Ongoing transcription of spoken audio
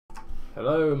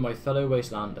Hello, my fellow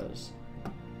Wastelanders.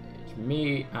 It's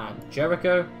me and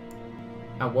Jericho,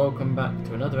 and welcome back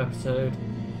to another episode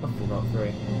of Fallout 3.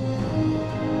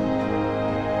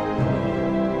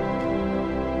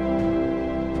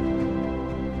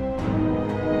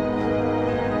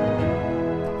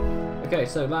 Okay,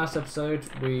 so last episode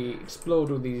we explored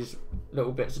all these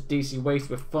little bits of DC waste.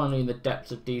 We're finally in the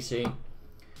depths of DC.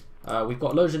 We've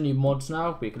got loads of new mods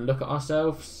now. We can look at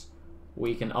ourselves.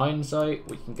 We can iron sight,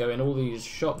 we can go in all these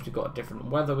shops, we've got different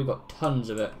weather, we've got tons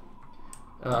of it.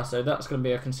 So that's going to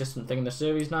be a consistent thing in the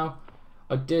series now.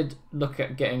 I did look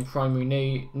at getting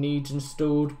primary needs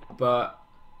installed, but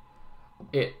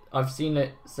I've seen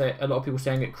it say a lot of people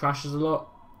saying it crashes a lot,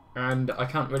 and I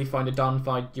can't really find a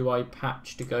downside UI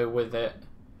patch to go with it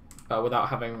without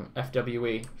having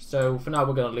FWE. So for now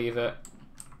we're going to leave it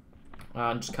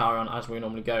and just carry on as we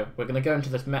normally go. We're going to go into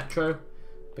this metro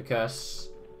because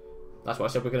that's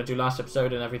what I said we're going to do last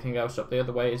episode, and everything else up the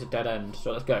other way is a dead end.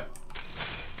 So let's go.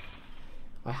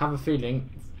 I have a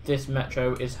feeling this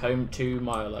metro is home to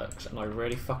Mirelurks, and I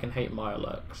really fucking hate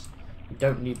Mirelurks. We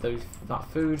don't need that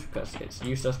food because it's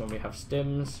useless when we have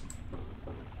stims.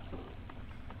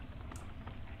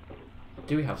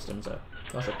 Do we have stims though?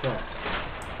 That's a point.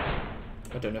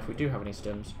 I don't know if we do have any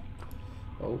stims.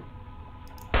 Oh.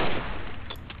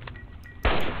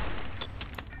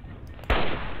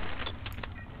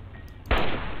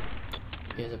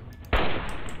 He has a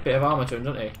bit of armour to him,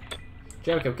 doesn't he?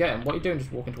 Jericho, get him. What are you doing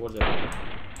just walking towards him?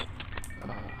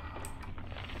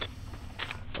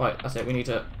 Right, that's it. We need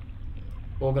to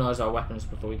organise our weapons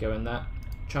before we go in there.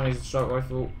 Chinese assault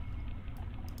rifle,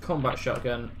 combat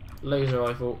shotgun, laser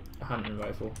rifle, hunting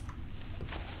rifle.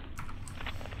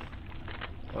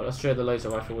 Right, let's share the laser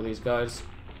rifle with these guys.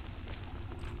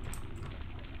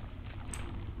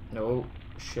 No,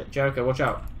 shit. Jericho, watch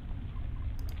out.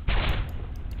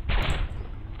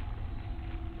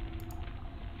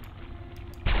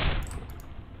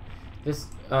 This,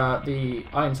 the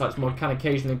iron sights mod can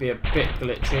occasionally be a bit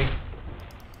glitchy,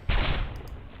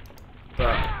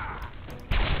 but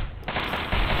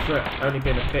for it only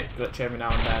being a bit glitchy every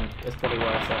now and then, it's probably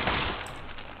worth it.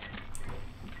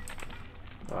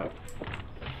 Right,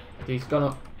 these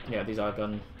these are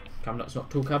gun cabinets,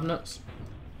 not tool cabinets.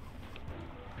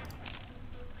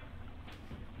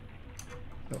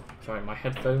 Oh, sorry, my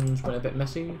headphones went a bit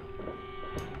messy.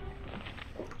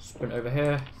 Sprint over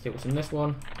here, see what's in this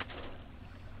one.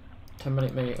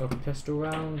 10mm open pistol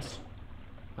rounds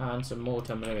and some more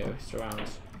 10mm pistol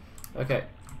rounds. Okay,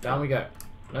 down we go.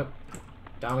 Nope,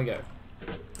 down we go.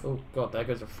 Oh god, there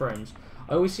goes the frames.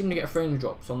 I always seem to get frame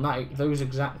drops on those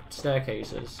exact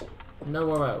staircases,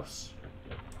 nowhere else.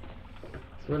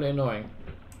 It's really annoying.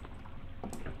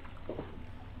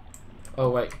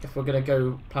 Oh wait, if we're gonna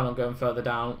plan on going further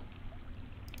down,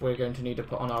 we're going to need to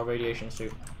put on our radiation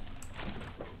suit.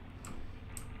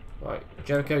 Right,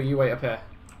 Jericho, you wait up here.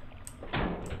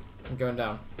 I'm going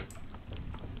down.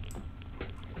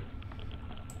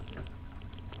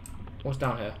 What's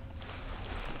down here?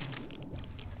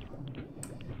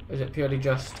 Is it purely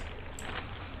just...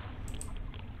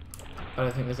 I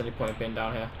don't think there's any point in being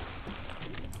down here.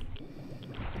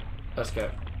 Let's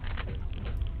go.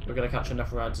 We're going to catch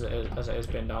enough rads as it is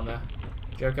being down there.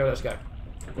 Jericho, let's go.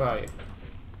 Where are you?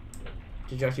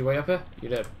 Did you actually wait up here? You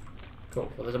did. Cool.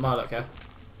 Well, there's a Mirelurk here.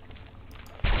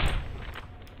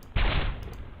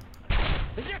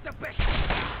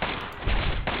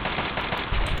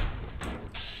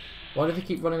 Why do they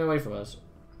keep running away from us?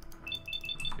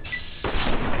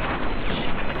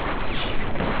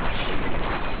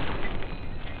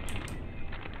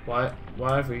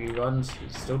 Wherever he runs,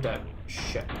 he's still dead.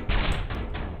 Shit.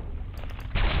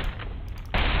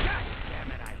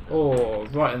 Oh,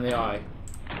 right in the eye.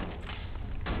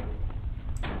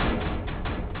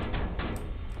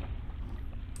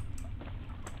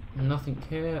 Nothing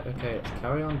here. Okay, let's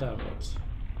carry on downwards.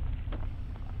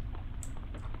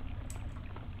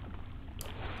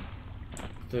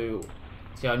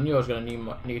 See, I knew I was going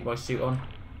to need my suit on.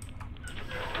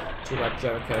 Too bad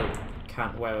Jericho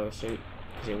can't wear a suit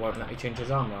because it won't let me change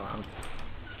his armor around.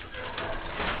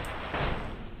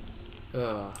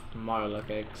 Ugh, Mirelurk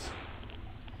eggs.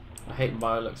 I hate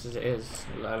Mirelurks as it is,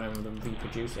 let alone them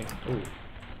reproducing. Ooh.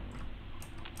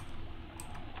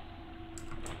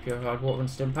 Purified water and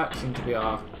stim pack seem to be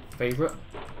our favourite.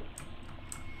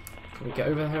 Can we get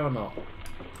over here or not?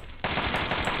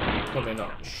 Probably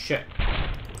not. Shit.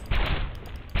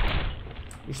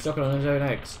 He's stuck on his own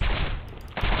eggs.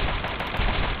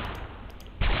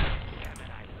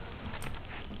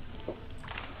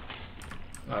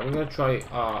 Alright, we're going to try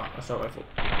our assault rifle.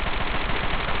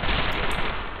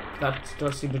 That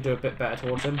does seem to do a bit better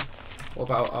towards him. What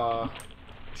about our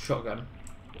shotgun?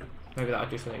 Maybe that'll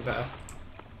do something better.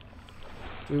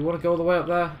 Do we want to go all the way up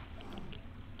there?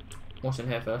 What's in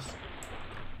here first?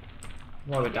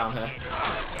 Why are we down here?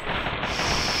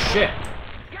 Shit!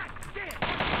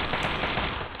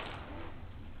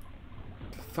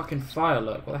 Fucking fire,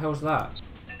 look. What the hell's that?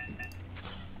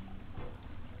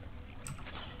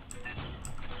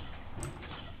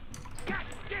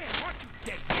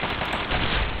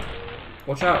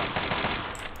 Watch out!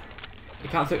 He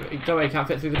can't fit. Don't worry, he can't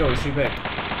fit through the door. He's too big.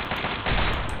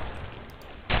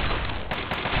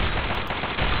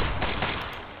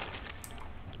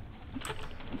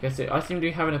 I seem to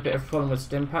be having a bit of a problem with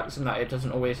stim packs and that it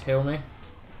doesn't always heal me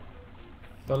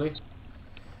fully.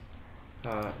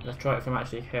 Let's try it from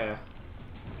actually here.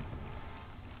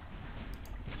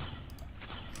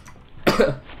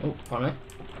 Oh, pardon me.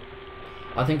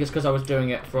 I think it's because I was doing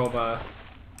it from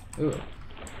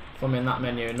in that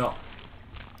menu, not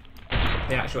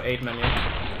the actual aid menu.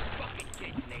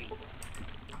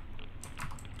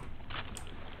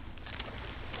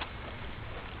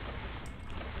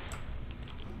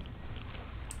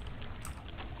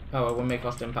 Oh, well, we'll make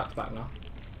our stim packs back now.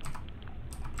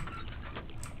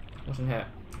 What's in here?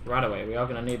 Right away, we are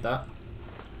going to need that.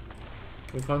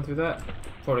 Can we climb through that?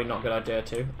 Probably not a good idea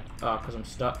too. Ah, because I'm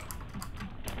stuck.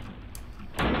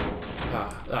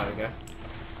 Ah, there we go.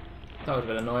 That was a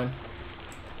bit annoying.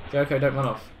 Jericho, don't run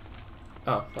off.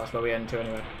 Oh, that's where we end to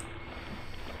anyway.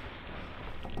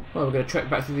 Well, we're going to trek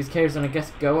back through these caves and I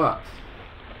guess go up.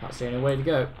 That's the only way to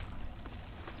go.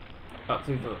 Up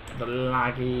through the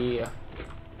laggy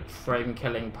frame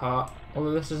killing part.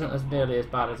 Although this isn't as nearly as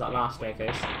bad as that last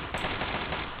staircase.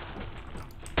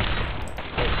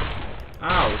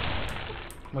 Ow!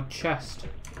 My chest.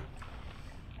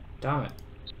 Damn it.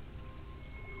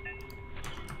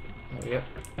 There we go.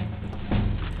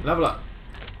 Level up.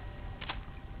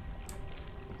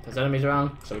 There's enemies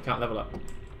around, so we can't level up.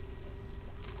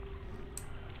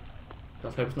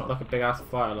 Let's hope it's not like a big ass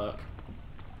fire lurk.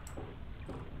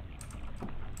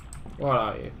 What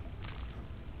are you?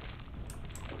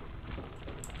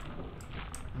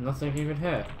 Nothing even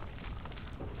here.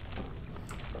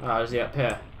 Ah, is he up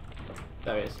here?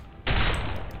 There he is.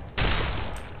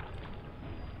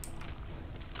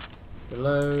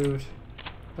 Reload.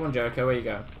 Come on, Jericho, where you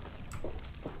going?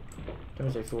 Don't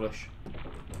be so foolish.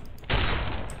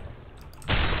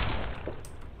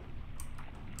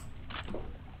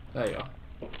 There you are.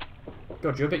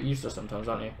 God, you're a bit useless sometimes,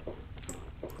 aren't you?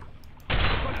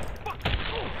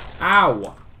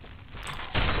 Ow!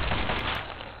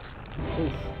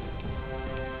 Oof.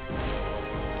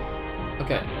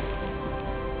 Okay.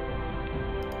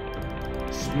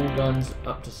 Small guns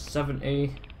up to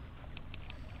 70.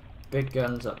 Big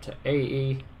guns up to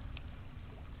 80.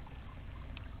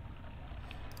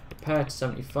 Repair to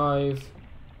 75.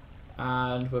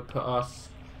 And we'll put us...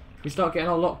 Should we start getting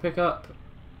our lockpick up?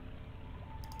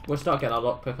 We'll start getting our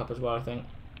lockpick up as well, I think.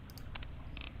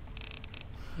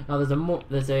 Now there's one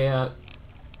I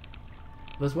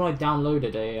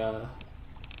downloaded, a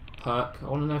perk. I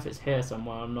want to know if it's here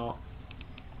somewhere or not.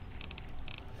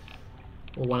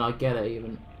 Or when I get it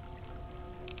even.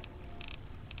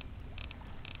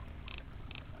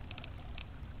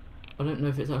 I don't know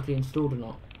if it's actually installed or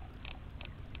not.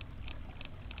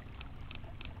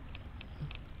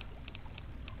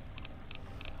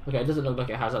 Okay, it doesn't look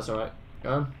like it has, that's alright.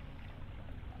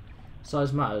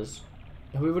 Size matters.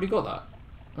 Have we already got that?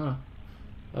 Oh.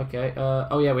 Okay,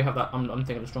 oh yeah, we have that. I'm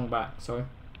thinking of strong back, sorry.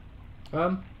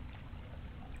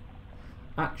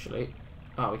 Actually,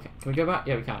 oh, can we go back?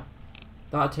 Yeah, we can.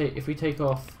 That'll take, if we take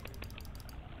off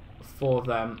 4 of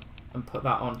them and put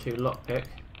that onto lockpick,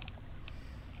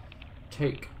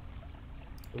 take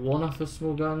 1 off of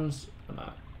small guns.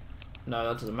 No,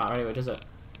 that doesn't matter anyway, does it?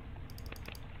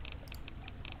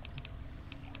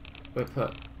 We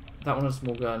put that one on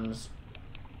small guns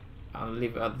and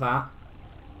leave it at that.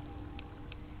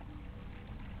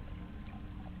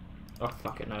 Oh,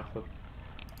 fuck it, no. We'll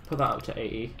put that up to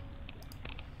 80.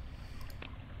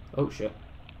 Oh, shit.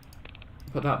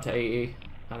 Put that up to 80,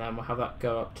 and then we'll have that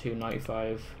go up to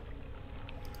 95.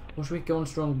 Or should we go on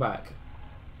strong back?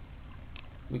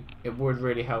 It would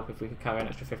really help if we could carry an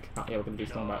extra 50 pounds. Yeah, we're going to do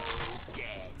strong back.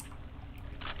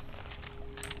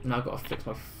 Now I've got to fix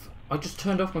my... I just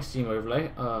turned off my Steam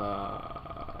overlay.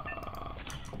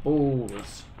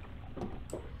 Balls.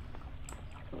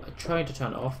 I tried to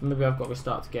turn it off. Maybe I've got to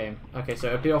restart the game. Okay, so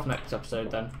it'll be off next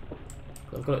episode then.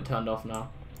 I've got it turned off now.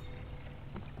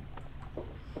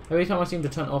 Every time I seem to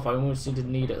turn it off, I almost seem to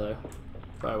need it though.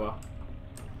 Very well.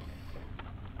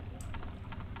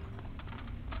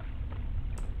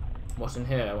 What's in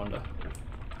here, I wonder?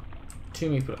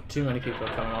 too many people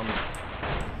are coming on.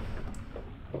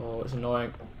 Oh, it's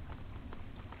annoying.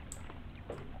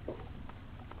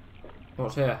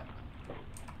 What's here?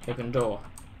 Open door.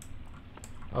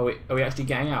 Are we actually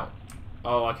getting out?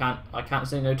 Oh, I can't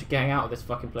say no to getting out of this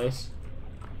fucking place.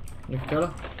 Nuka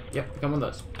Cola? Yep, come with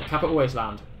us. The Capital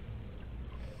Wasteland.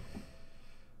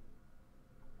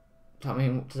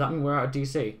 Does that mean we're out of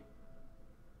DC?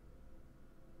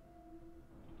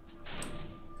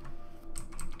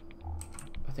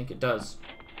 I think it does.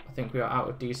 I think we are out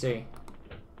of DC.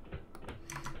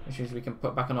 Which means we can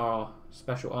put back on our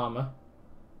special armor.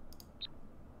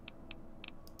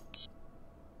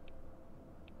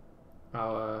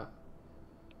 Our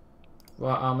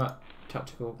right armor,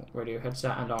 tactical radio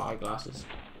headset, and our eyeglasses.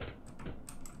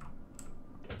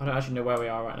 I don't actually know where we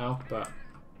are right now, but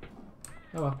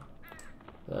oh well.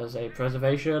 There's a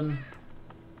preservation.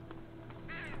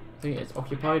 I think it's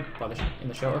occupied by in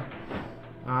the shelter,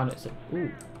 and it's a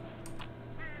ooh.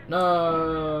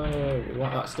 No, we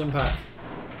want that stim pack.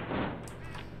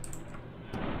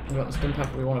 We want the stim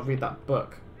pack. We want to read that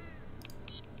book.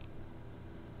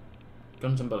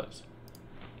 Guns and bullets.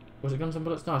 Was it guns and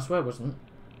bullets? No, I swear it wasn't.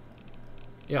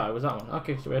 Yeah, it was that one.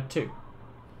 Okay, so we had 2.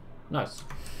 Nice.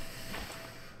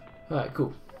 Alright,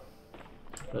 cool.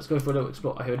 Let's go for a little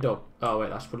explore. I hear a dog. Oh wait,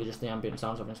 that's probably just the ambient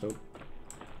sounds I've installed.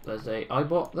 There's a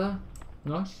iBot there.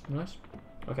 Nice, nice.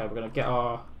 Okay, we're gonna get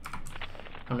our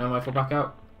unknown rifle back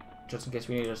out, just in case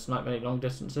we need to snipe any long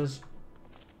distances.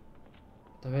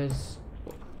 There is.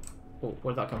 Oh,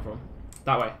 where did that come from?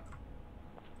 That way.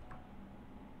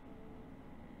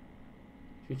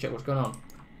 Should we check what's going on?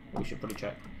 We should probably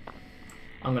check.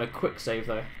 I'm gonna quick save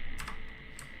though,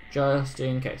 just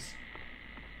in case.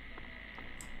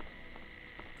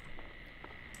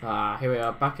 Ah, here we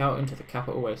are, back out into the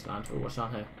Capital Wasteland. Oh, what's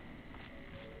down here?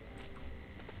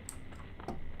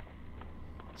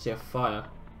 See a fire.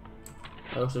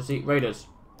 I also see raiders.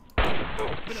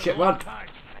 Shit, run!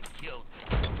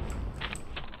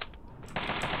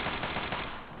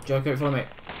 Jericho, follow me.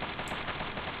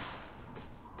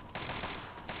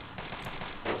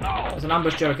 There's an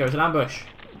ambush, Jericho. There's an ambush.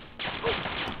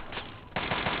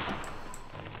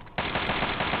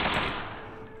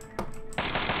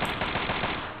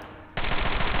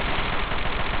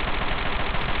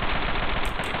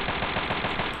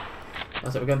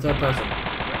 That's it, we're going third person.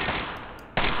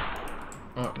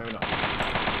 Oh, maybe not.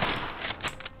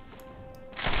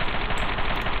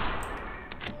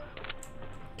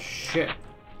 Shit.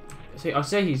 See, I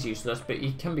say he's useless, but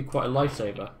he can be quite a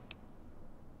lifesaver.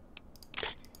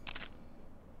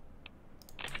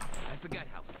 I forgot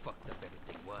how fucked up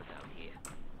everything was out here.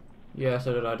 Yeah,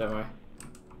 so did I, don't worry.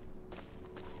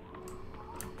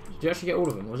 Did you actually get all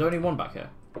of them? Was there only one back here?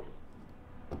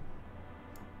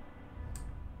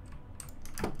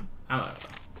 Ammo.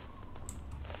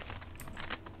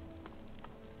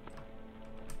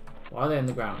 Why are they in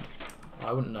the ground?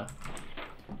 I wouldn't know.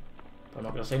 But I'm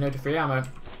not going to say no to free ammo.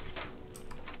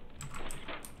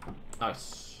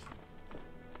 Nice.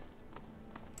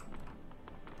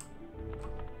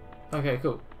 Okay,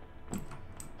 cool.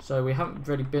 So we haven't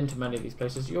really been to many of these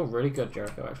places. You're really good,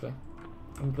 Jericho, actually.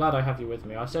 I'm glad I have you with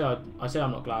me. I say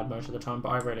I'm not glad most of the time, but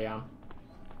I really am.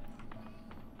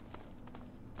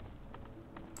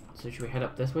 So should we head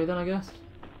up this way then, I guess?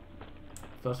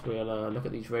 First we'll look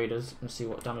at these raiders and see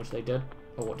what damage they did.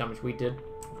 Or what damage we did.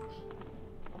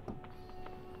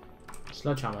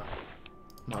 Sledgehammer.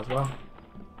 Might as well.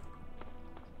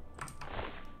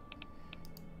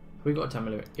 We got a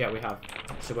 10mm. Yeah, we have.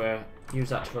 So we'll use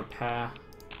that to repair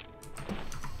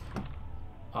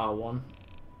R1.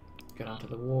 Go down to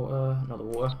the water. Not the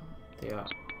water. The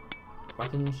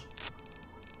weapons.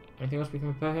 Anything else we can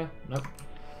repair here? Nope.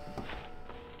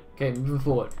 Okay, moving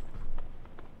forward.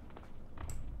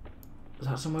 Is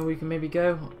that somewhere we can maybe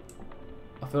go?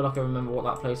 I feel like I remember what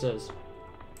that place is.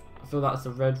 I feel that's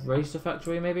the Red Racer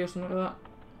Factory maybe or something like that.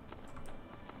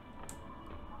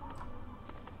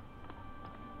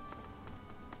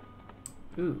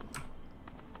 Ooh.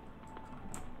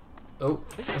 Oh,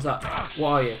 what's that? What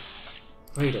are you?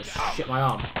 Raiders. Shit, my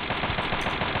arm.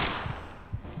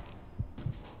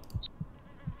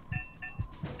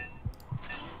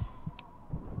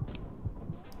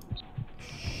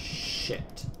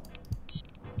 Shit.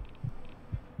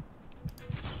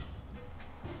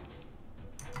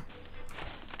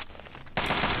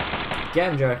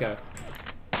 Get him, Jericho.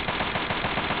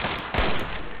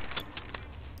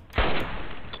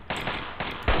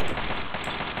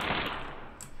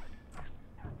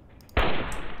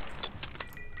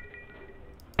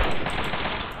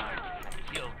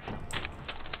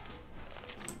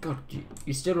 God,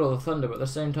 you steal all the thunder, but at the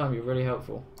same time you're really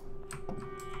helpful.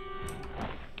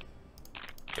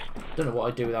 Don't know what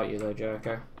I'd do without you though,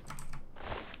 Jericho.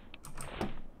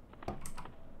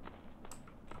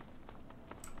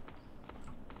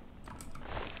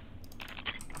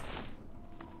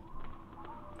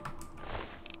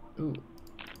 Ooh.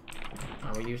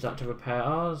 And we use that to repair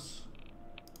ours.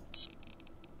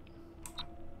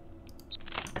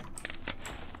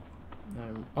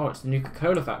 Oh, it's the Nuka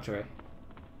Cola Factory.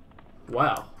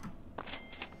 Wow.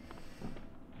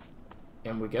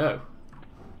 In we go.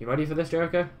 You ready for this,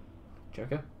 Jericho?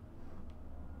 Jericho?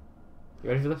 You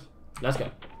ready for this? Let's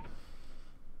go.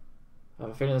 I have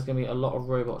a feeling there's going to be a lot of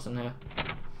robots in here.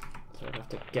 So we have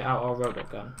to get out our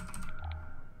robot gun.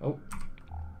 Oh.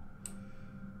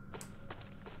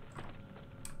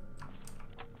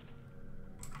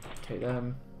 Take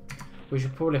them. We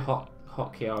should probably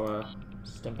hotkey our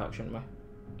stim pack, shouldn't we?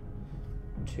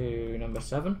 To number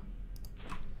 7.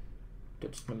 Do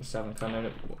it to number 7,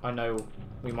 because I know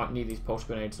we might need these pulse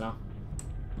grenades now.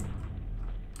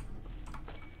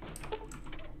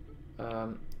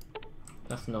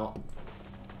 That's not.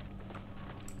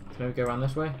 Can we go around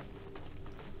this way?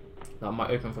 That might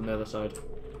open from the other side.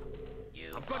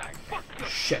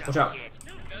 Shit, watch out!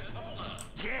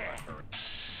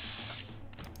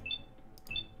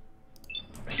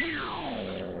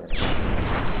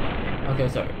 Okay,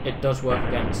 so it does work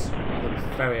against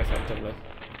them very effectively.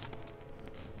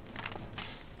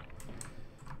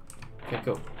 Okay,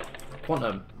 cool.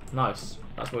 Quantum, nice.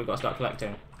 That's what we've got to start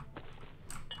collecting.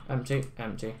 Empty,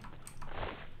 empty.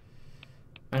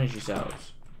 Energy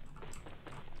cells.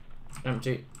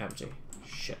 Empty, empty.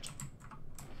 Shit.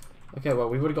 Okay, well,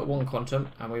 we've already got 1 quantum,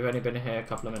 and we've only been here a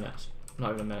couple of minutes. Not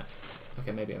even a minute.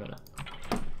 Okay, maybe a minute.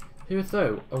 Who would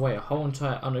throw away a whole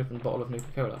entire unopened bottle of Nuka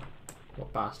Cola?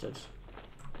 What bastards.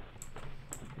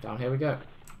 Down here we go.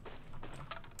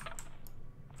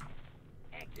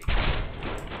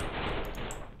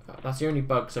 That's the only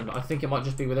bug. So I think it might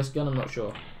just be with this gun. I'm not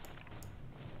sure.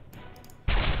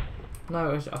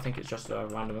 No, I think it's just a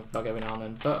random bug every now and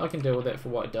then. But I can deal with it for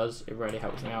what it does. It really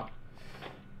helps me out.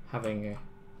 Having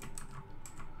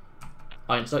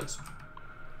iron sights.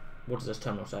 What does this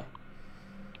terminal say?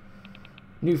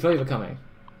 New flavour coming.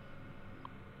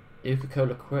 Nuka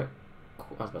Cola queer. I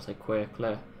was about to say queer,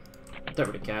 clear. Don't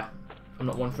really care. I'm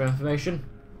not one for information.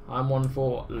 I'm one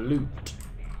for loot.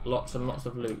 Lots and lots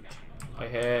of loot. I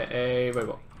hear a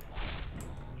robot.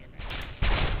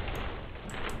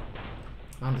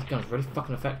 Man, this gun's really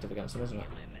fucking effective against them, isn't it?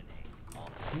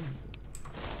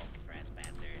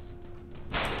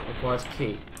 Requires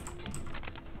key.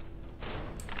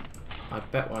 I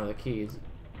bet one of the keys.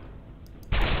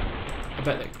 I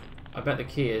bet the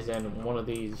key is in one of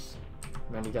these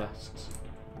many desks.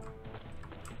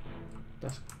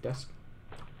 Desk.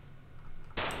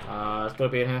 It's gotta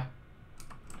be in here.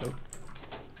 Nope.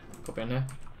 Gotta be in here.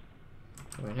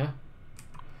 Gotta be in here.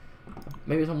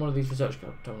 Maybe it's on one of these research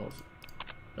terminals.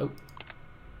 Nope.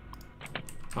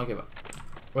 I'll give up.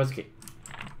 Where's the key?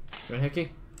 You in here,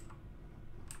 key?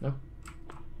 No?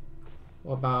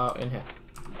 What about in here?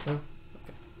 No? Okay.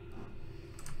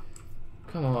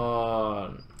 Come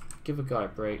on. Give a guy a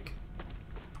break.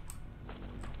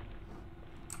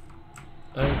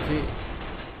 Okay.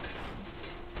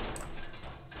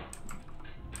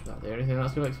 Is that the only thing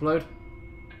that's going to explode?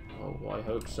 Oh, I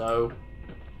hope so.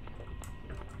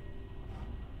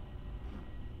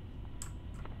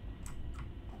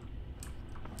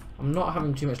 I'm not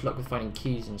having too much luck with finding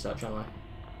keys and such, am I?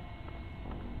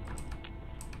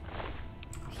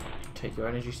 Take your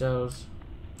energy cells.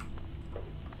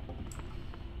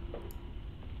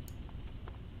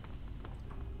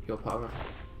 You're part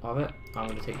of it. I'm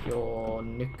going to take your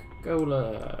Nuka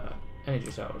Cola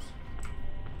energy cells.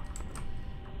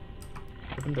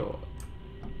 Open door.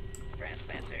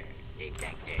 Trespasser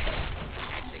detected.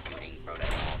 Executing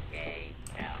protocol K.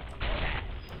 L.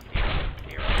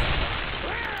 0.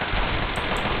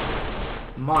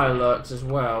 My alerts as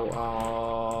well.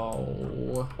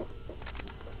 Oh.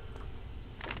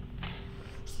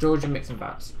 Storage and mixing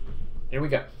vats. Here we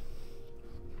go.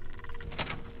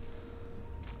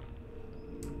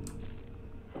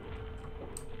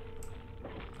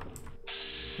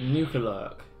 Nuka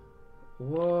lurk.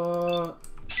 What?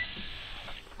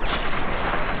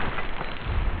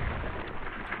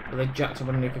 Are they jacked up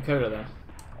on Nuka Cola then?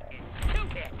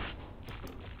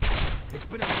 It's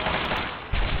been a long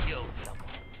time. Kill someone.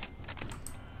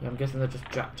 Yeah, I'm guessing they're just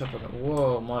jacked up on it.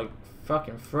 Whoa, my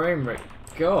fucking frame rate.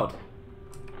 God.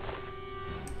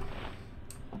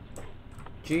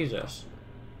 Jesus.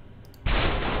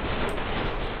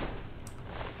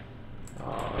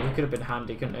 Oh, he could have been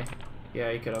handy, couldn't he? Yeah,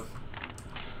 he could have.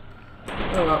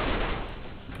 Oh well.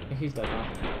 He's dead now.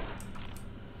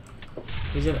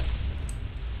 He's in it.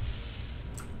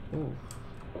 Ooh.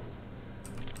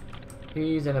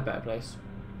 He's in a better place.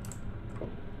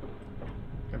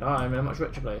 And I'm in a much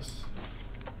richer place.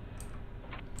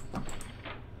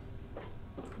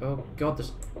 Oh god,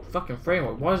 this fucking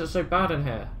framework. Why is it so bad in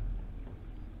here?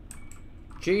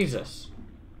 Jesus.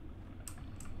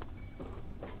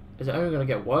 Is it only going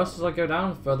to get worse as I go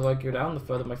down? The further I go down, the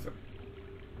further my...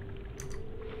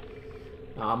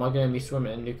 am I going to be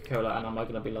swimming in Nuka Cola and am I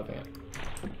going to be loving it?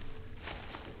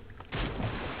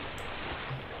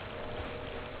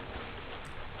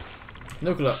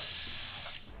 Nuka.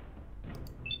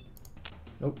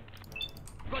 Nope.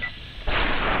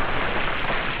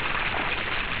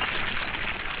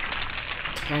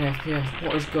 10 FPS.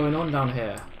 What is going on down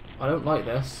here? I don't like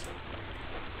this.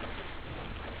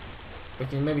 We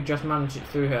can maybe just manage it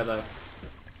through here though.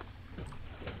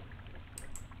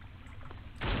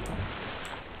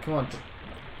 Come on.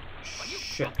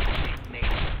 Shit.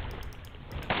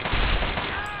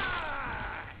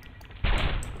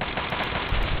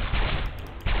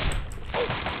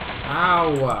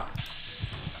 Ow!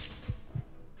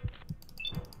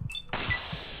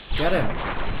 Get him!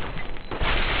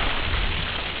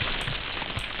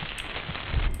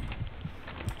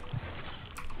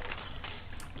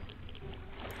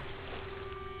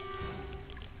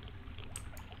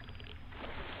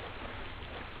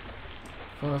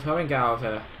 Come on, let's hurry and get out of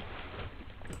here.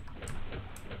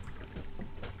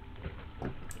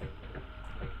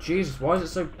 Jesus, why is it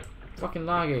so fucking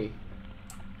laggy?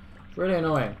 It's really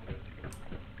annoying.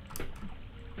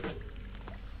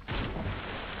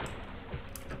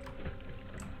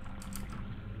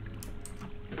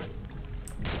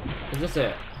 Is this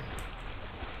it?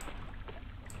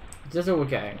 Is this all we're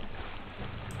getting?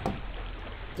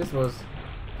 This was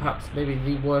perhaps maybe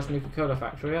the worst Nuka Cola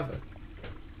Factory ever.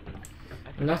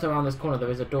 Unless around this corner there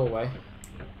is a doorway.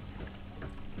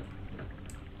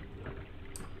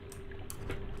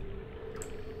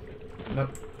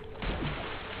 Nope.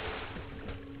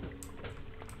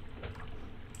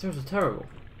 This is terrible.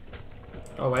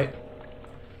 Oh wait.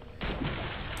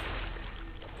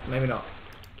 Maybe not.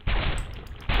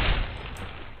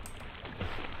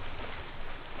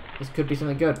 This could be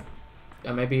something good.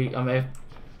 And maybe I may have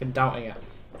been doubting it.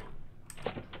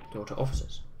 Door to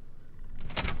offices.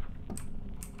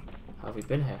 How have we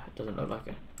been here? It doesn't look like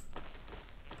it.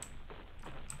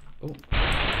 Oh.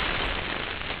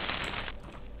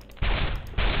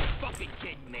 Fucking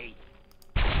kidding me.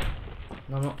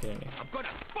 No, I'm not kidding you. I'm gonna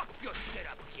fuck your shit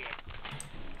up, kid.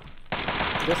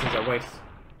 This is a waste.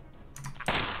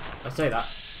 I say that,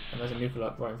 and there's a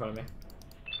nuclear right in front of me.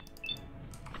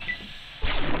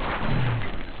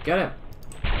 Get him!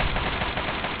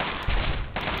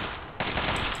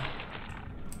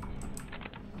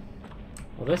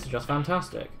 Well, this is just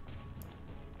fantastic.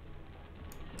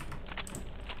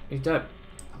 He's dead.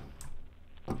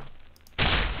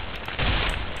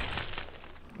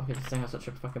 Okay, this thing has such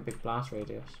a fucking big blast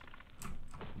radius.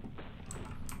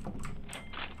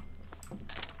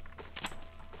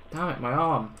 Damn it, my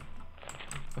arm.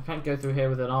 I can't go through here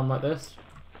with an arm like this.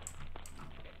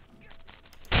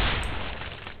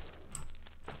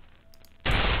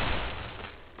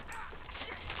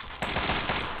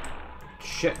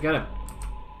 Shit, get him.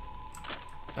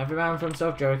 Every man for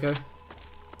himself, Jericho.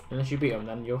 Unless you beat him,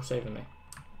 then you're saving me.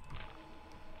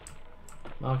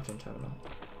 Marketing terminal.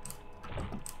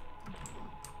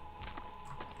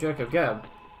 Jericho, get him.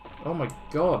 Oh my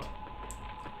god.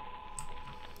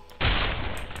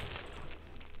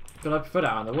 But I prefer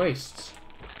that on the wastes.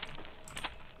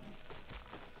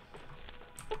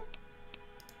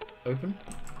 Open?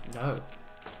 No.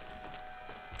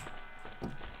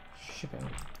 Shipping.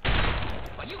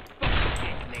 Are you fucking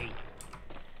kidding me?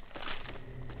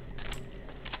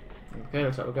 Okay,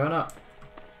 looks like we're going up.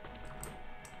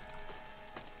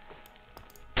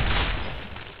 I'm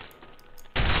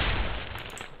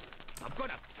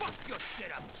gonna fuck your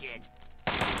shit up, kid.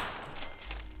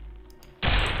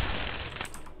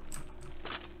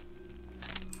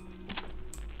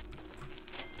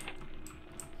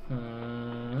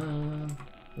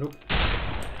 Nope.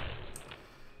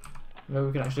 Maybe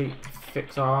we can actually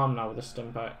fix our arm now with a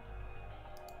stim pack.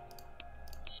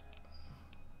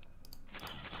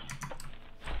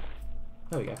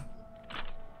 There we go.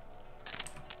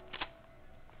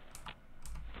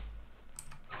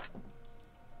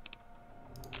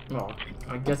 Oh,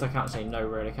 I guess I can't say no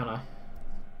really, can I?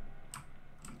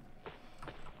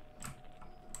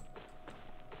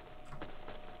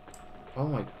 Oh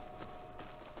my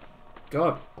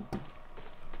god.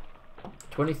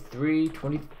 23,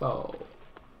 24.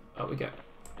 Up we go.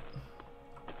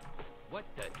 What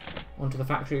the? Onto the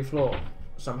factory floor,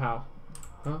 somehow.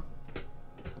 Huh?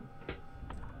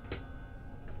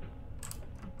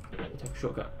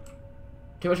 Shortcut.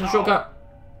 Too much of a shortcut.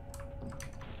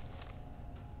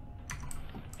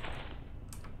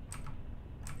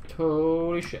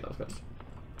 Holy shit, that was close.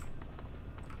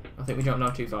 I think we jumped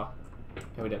down too far.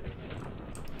 Yeah, we did.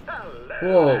 Hello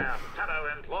Whoa. there, fellow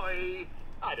employee.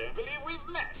 I don't believe we've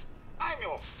met. I'm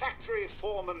your factory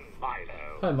foreman,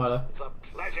 Milo. Hi, Milo. It's a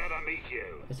pleasure to meet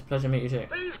you. It's a pleasure to meet you too.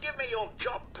 Please give me your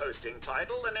job posting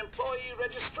title and employee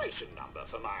registration number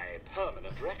for my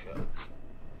permanent records.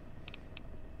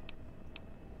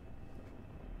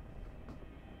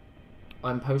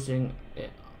 I'm posting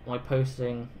it. My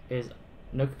posting is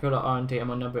Nuka Cola R&D and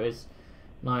my number is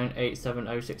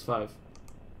 987065.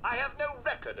 I have no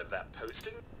record of that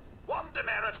posting. One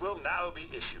demerit will now be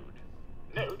issued.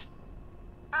 Note,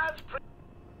 as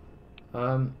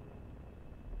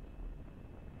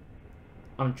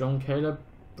I'm John Caleb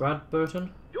Bradburton.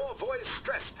 your voice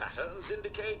stress patterns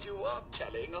indicate you are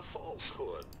telling a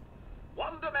falsehood.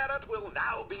 One demerit will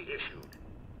now be issued.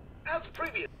 As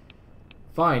previous.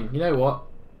 Fine, you know what?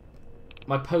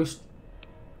 My posting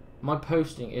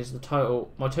is the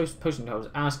title. My posting title is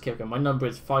Ass Kicker. My number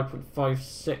is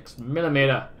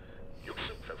 5.56mm. Use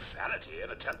of profanity in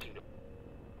attempting to.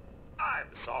 I'm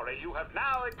sorry, you have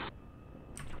now.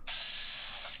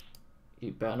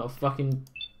 You better not fucking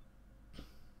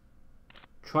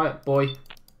try it, boy.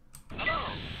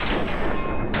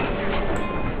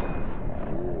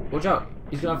 Watch out!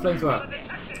 He's gonna have flamethrower.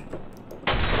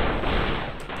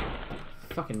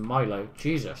 Fucking Milo,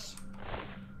 Jesus.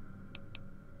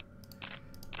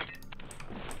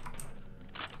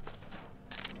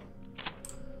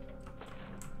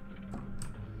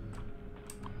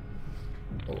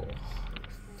 Oh,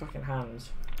 fucking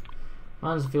hands.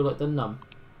 Hands feel like they're numb.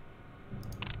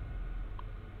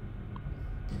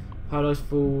 Paradise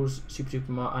Falls, Super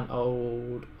Mart, and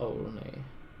Old Olney.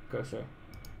 Grocery.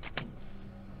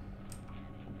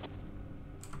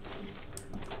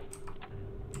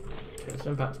 Okay,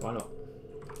 some packs, why not?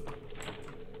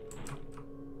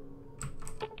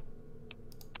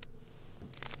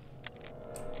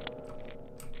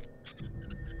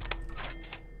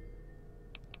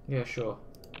 Yeah, sure.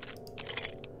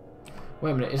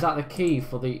 Wait a minute, is that the key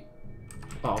for the...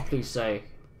 Oh, please say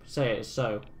it is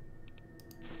so.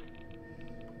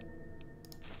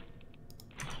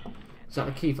 Is that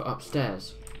the key for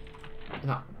upstairs?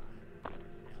 That...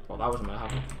 Well, that wasn't going to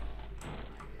happen.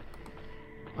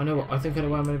 I know what... I think I know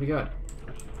where I'm going to be going.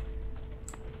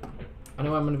 I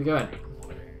know where I'm going to be going.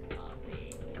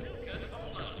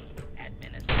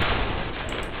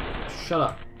 Shut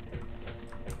up.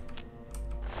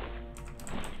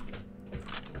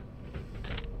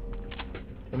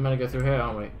 We're going to go through here,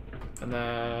 aren't we? And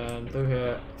then through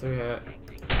here, through here.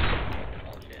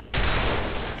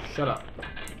 Shut up.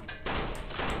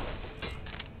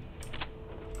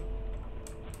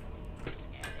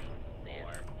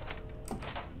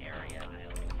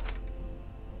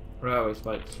 Railway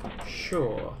spikes.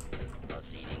 Sure.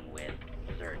 Proceeding with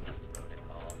search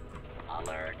protocol.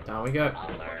 Alert. Down we go.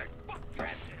 Alert.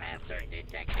 Trespasser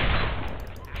detected.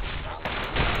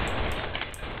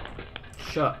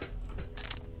 Shut up.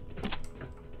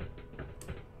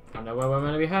 I know where we're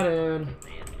going to be heading.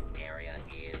 This area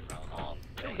is off.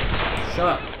 Shut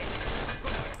up.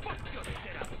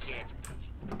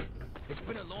 It's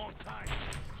been a long time.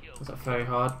 Was that very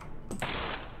hard?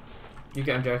 You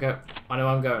get him, Jericho. I know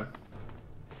where I'm going.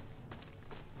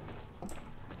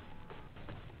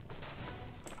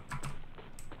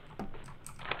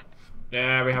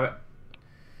 There we have it.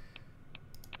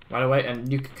 Right away, and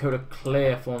Nuka Cola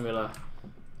Clear formula.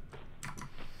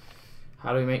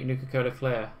 How do we make Nuka Cola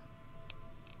Clear?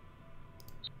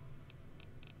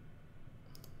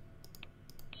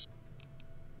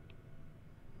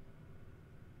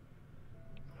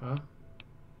 Huh?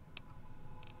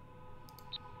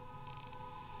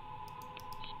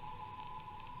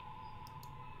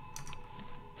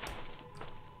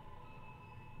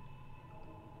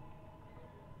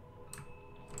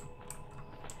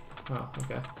 Oh,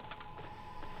 okay.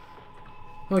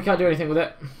 Well, we can't do anything with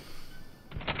it.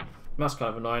 That's kind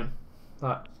of annoying.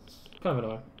 That's kind of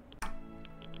annoying.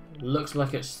 Looks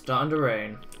like it's starting to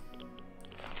rain.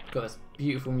 Got this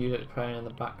beautiful music playing in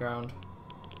the background.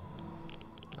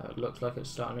 It looks like it's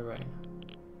starting to rain.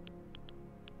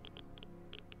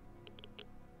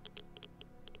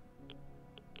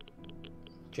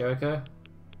 Jericho,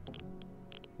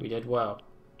 we did well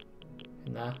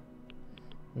in there.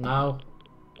 Now,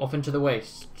 off into the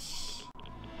wastes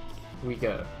we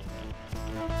go.